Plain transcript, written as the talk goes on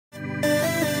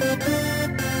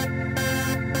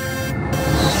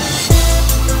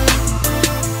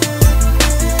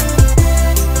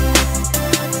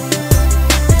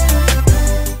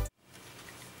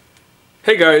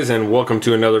Hey guys, and welcome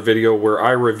to another video where I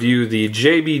review the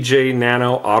JBJ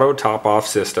Nano Auto Top Off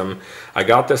system. I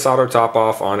got this auto top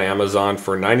off on Amazon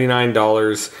for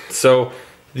 $99. So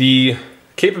the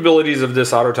capabilities of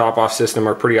this auto top off system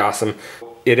are pretty awesome.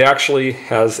 It actually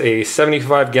has a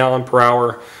 75 gallon per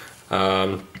hour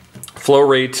flow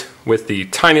rate with the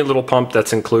tiny little pump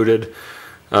that's included.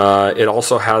 It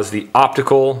also has the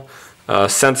optical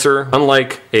sensor.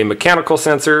 Unlike a mechanical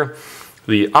sensor,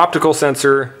 the optical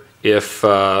sensor, if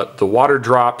the water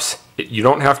drops, you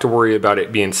don't have to worry about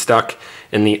it being stuck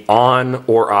in the on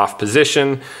or off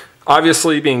position.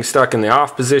 Obviously, being stuck in the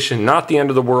off position, not the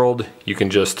end of the world. You can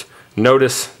just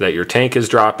notice that your tank is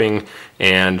dropping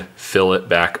and fill it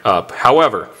back up.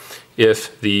 However,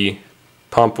 if the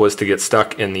pump was to get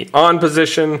stuck in the on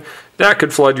position, that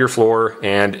could flood your floor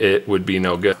and it would be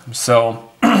no good.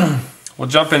 So we'll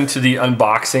jump into the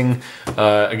unboxing.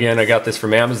 Again, I got this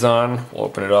from Amazon. We'll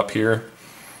open it up here.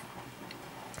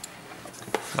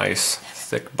 Nice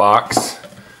thick box,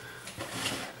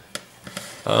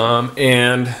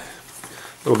 and a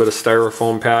little bit of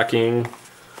styrofoam packing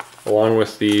along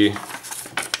with the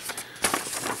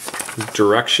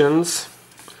directions,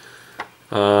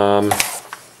 and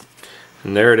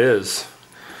there it is.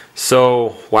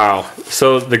 So wow,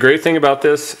 so the great thing about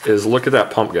this is look at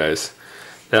that pump, guys.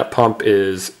 That pump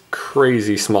is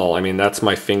crazy small. I mean, that's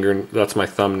my finger, that's my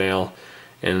thumbnail,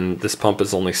 and this pump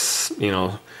is only, you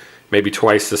know, maybe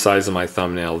twice the size of my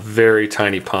thumbnail. Very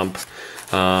tiny pump.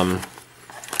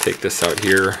 Take this out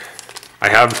here. I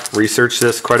have researched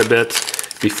this quite a bit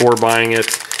before buying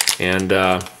it, and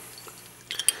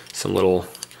some little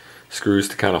screws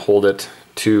to kind of hold it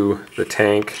to the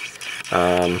tank.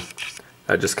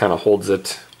 That just kind of holds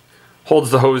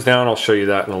the hose down. I'll show you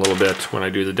that in a little bit when I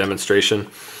do the demonstration.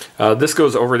 This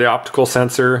goes over the optical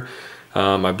sensor.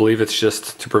 I believe it's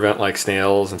just to prevent like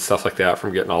snails and stuff like that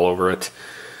from getting all over it.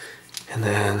 And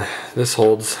then this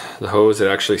holds the hose. It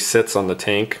actually sits on the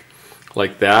tank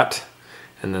like that.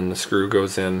 And then the screw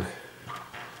goes in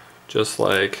just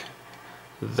like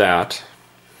that.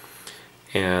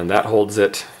 And that holds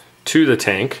it to the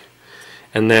tank.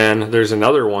 And then there's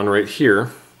another one right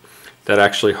here that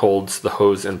actually holds the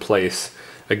hose in place.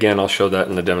 Again, I'll show that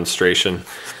in the demonstration.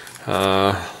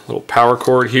 Little power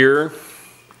cord here.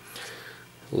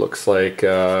 Looks like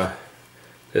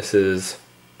this is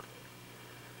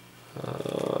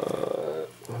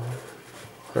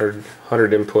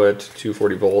 100 input,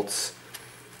 240 volts.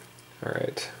 All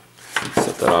right,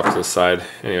 set that off to the side.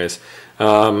 Anyways,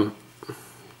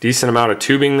 decent amount of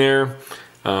tubing there.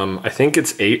 I think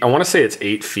it's I want to say it's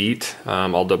 8 feet.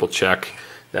 I'll double check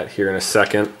that here in a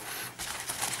second.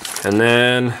 And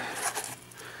then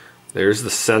there's the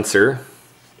sensor.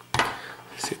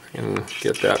 Let's see if I can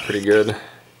get that pretty good.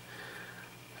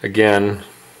 Again,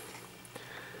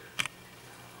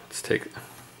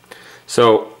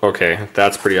 so okay,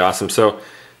 that's pretty awesome. So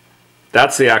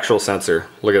that's the actual sensor.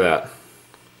 Look at that.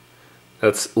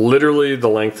 That's literally the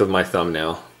length of my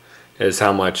thumbnail is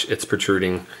how much it's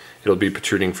protruding. It'll be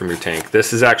protruding from your tank.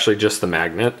 This is actually just the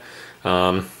magnet.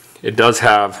 It does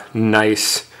have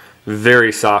nice,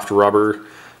 very soft rubber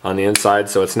on the inside,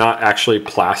 so it's not actually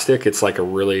plastic. It's like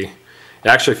it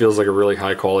actually feels like a really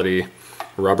high quality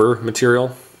rubber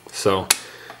material. So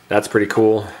that's pretty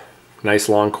cool. Nice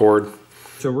long cord.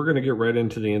 So we're going to get right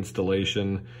into the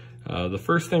installation. The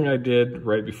first thing I did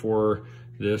right before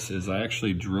this is I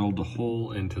actually drilled a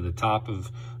hole into the top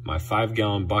of my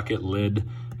 5-gallon bucket lid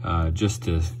just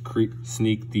to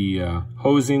sneak the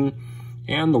hosing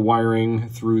and the wiring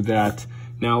through that.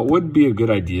 Now, it would be a good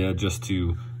idea just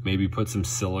to maybe put some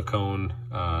silicone,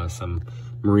 some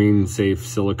marine safe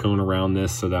silicone around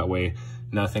this, so that way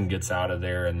nothing gets out of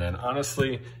there. And then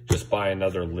honestly, just buy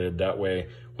another lid. That way,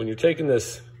 when you're taking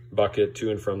this bucket to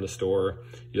and from the store,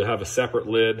 you'll have a separate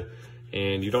lid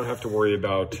and you don't have to worry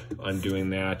about undoing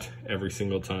that every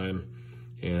single time,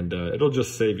 and it'll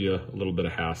just save you a little bit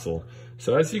of hassle.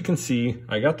 So as you can see,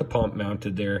 I got the pump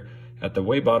mounted there at the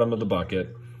way bottom of the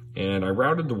bucket, and I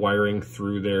routed the wiring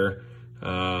through there,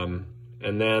 and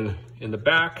then in the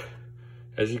back,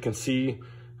 as you can see,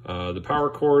 the power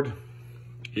cord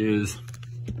is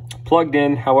plugged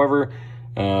in. However,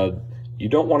 you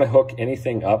don't want to hook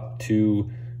anything up to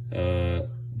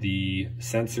the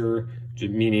sensor,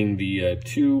 meaning the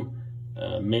two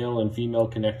male and female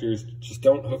connectors. Just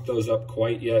don't hook those up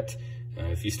quite yet.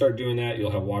 If you start doing that,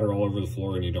 you'll have water all over the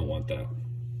floor and you don't want that.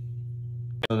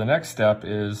 So the next step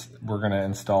is we're going to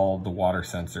install the water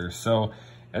sensor. So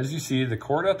as you see, the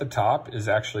cord at the top is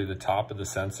actually the top of the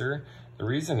sensor. The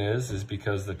reason is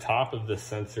because the top of the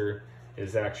sensor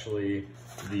is actually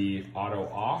the auto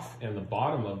off, and the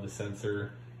bottom of the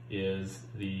sensor is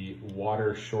the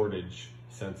water shortage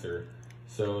sensor.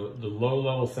 So the low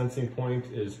level sensing point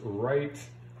is right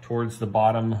towards the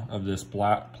bottom of this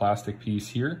black plastic piece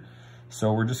here.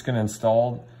 So we're just going to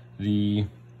install the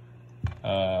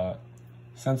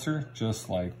sensor just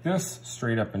like this,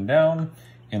 straight up and down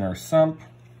in our sump.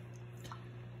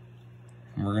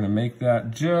 And we're going to make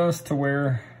that just to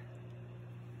where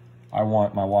I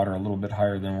want my water a little bit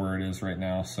higher than where it is right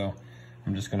now. So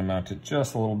I'm just going to mount it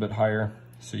just a little bit higher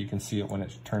so you can see it when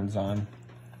it turns on.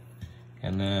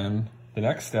 And then the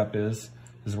next step is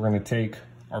we're going to take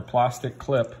our plastic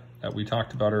clip that we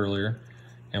talked about earlier,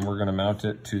 and we're going to mount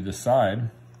it to the side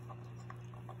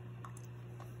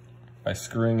by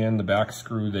screwing in the back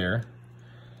screw there.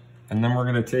 And then we're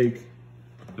going to take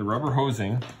the rubber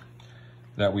hosing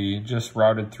that we just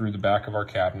routed through the back of our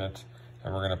cabinet,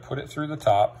 and we're going to put it through the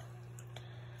top,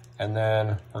 and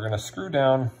then we're going to screw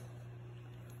down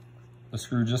the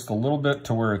screw just a little bit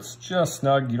to where it's just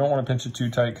snug. You don't want to pinch it too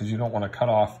tight because you don't want to cut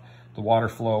off the water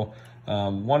flow.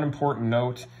 One important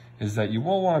note is that you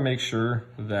will want to make sure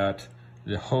that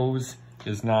the hose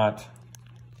is not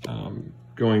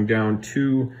going down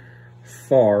too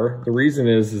far. The reason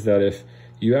is that if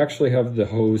you actually have the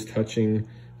hose touching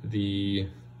the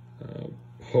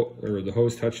the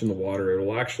hose touching the water, it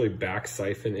will actually back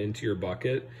siphon into your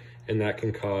bucket, and that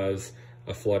can cause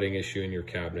a flooding issue in your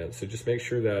cabinet. So just make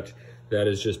sure that that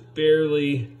is just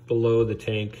barely below the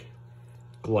tank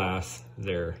glass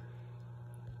there.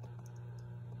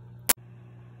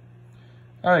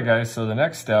 All right, guys, so the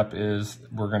next step is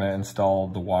we're going to install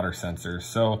the water sensor.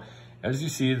 So as you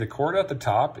see, the cord at the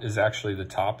top is actually the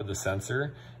top of the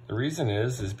sensor. The reason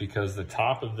is because the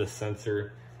top of the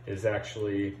sensor is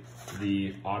actually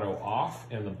the auto off,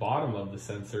 and the bottom of the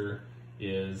sensor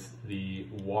is the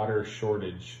water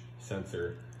shortage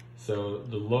sensor. So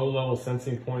the low level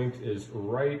sensing point is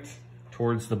right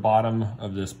towards the bottom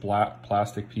of this black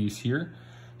plastic piece here.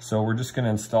 So we're just going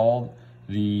to install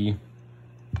the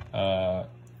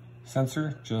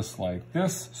sensor just like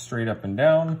this, straight up and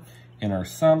down in our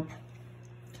sump.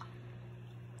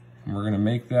 And we're going to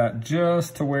make that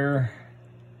just to where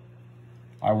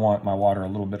I want my water a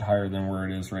little bit higher than where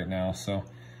it is right now. So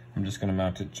I'm just going to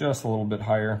mount it just a little bit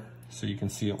higher so you can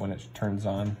see it when it turns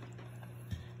on.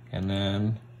 And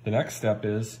then the next step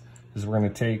is we're going to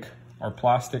take our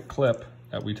plastic clip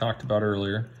that we talked about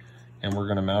earlier, and we're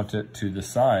going to mount it to the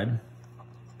side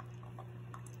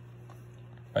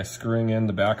by screwing in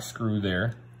the back screw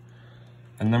there.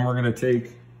 And then we're going to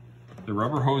take the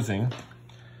rubber hosing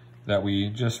that we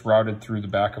just routed through the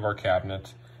back of our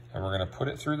cabinet, and we're going to put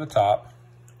it through the top,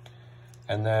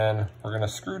 and then we're going to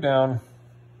screw down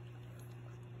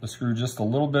the screw just a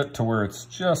little bit to where it's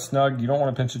just snug. You don't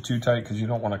want to pinch it too tight because you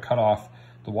don't want to cut off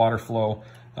the water flow.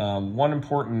 One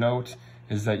important note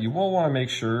is that you will want to make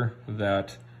sure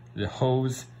that the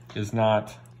hose is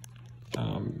not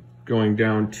going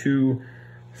down too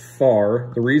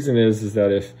far. The reason is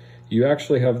that if you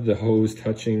actually have the hose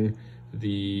touching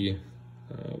the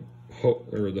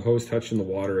the hose touching the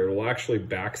water, it will actually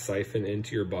back siphon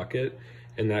into your bucket,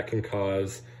 and that can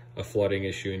cause a flooding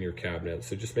issue in your cabinet.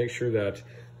 So just make sure that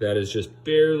that is just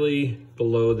barely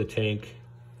below the tank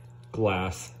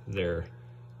glass there.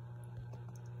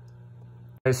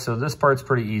 Okay, so this part's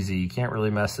pretty easy. You can't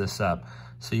really mess this up.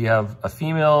 So you have a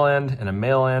female end and a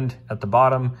male end at the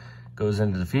bottom, goes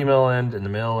into the female end, and the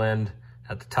male end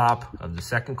at the top of the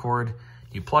second cord.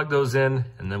 You plug those in,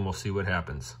 and then we'll see what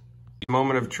happens.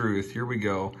 Moment of truth, here we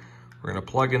go. We're gonna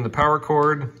plug in the power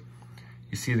cord.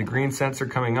 You see the green sensor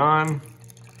coming on,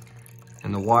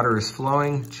 and the water is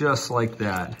flowing just like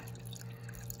that.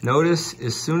 Notice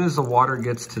as soon as the water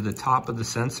gets to the top of the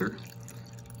sensor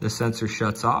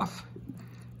shuts off,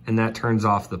 and that turns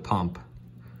off the pump.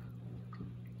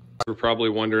 You were probably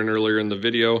wondering earlier in the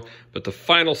video, but the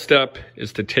final step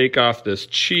is to take off this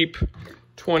cheap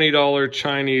 $20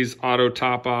 Chinese auto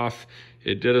top off.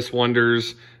 It did us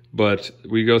wonders, but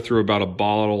we go through about a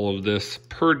bottle of this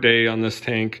per day on this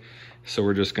tank. So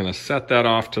we're just gonna set that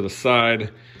off to the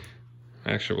side.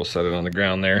 Actually, we'll set it on the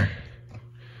ground there.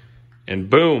 And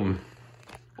boom,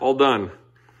 all done.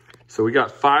 So we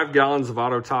got 5 gallons of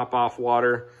auto top off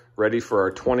water ready for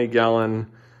our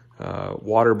 20-gallon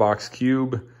water box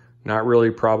cube. Not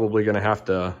really probably gonna have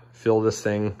to fill this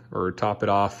thing or top it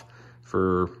off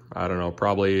for, I don't know,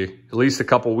 probably at least a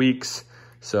couple weeks.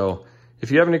 So if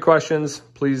you have any questions,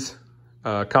 please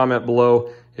comment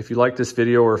below. If you like this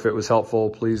video or if it was helpful,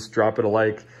 please drop it a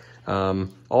like.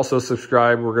 Also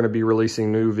subscribe. We're going to be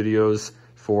releasing new videos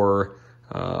for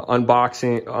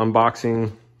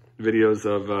unboxing videos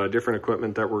of different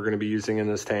equipment that we're going to be using in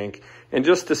this tank. And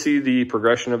just to see the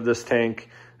progression of this tank,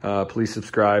 please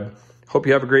subscribe. Hope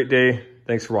you have a great day.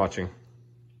 Thanks for watching.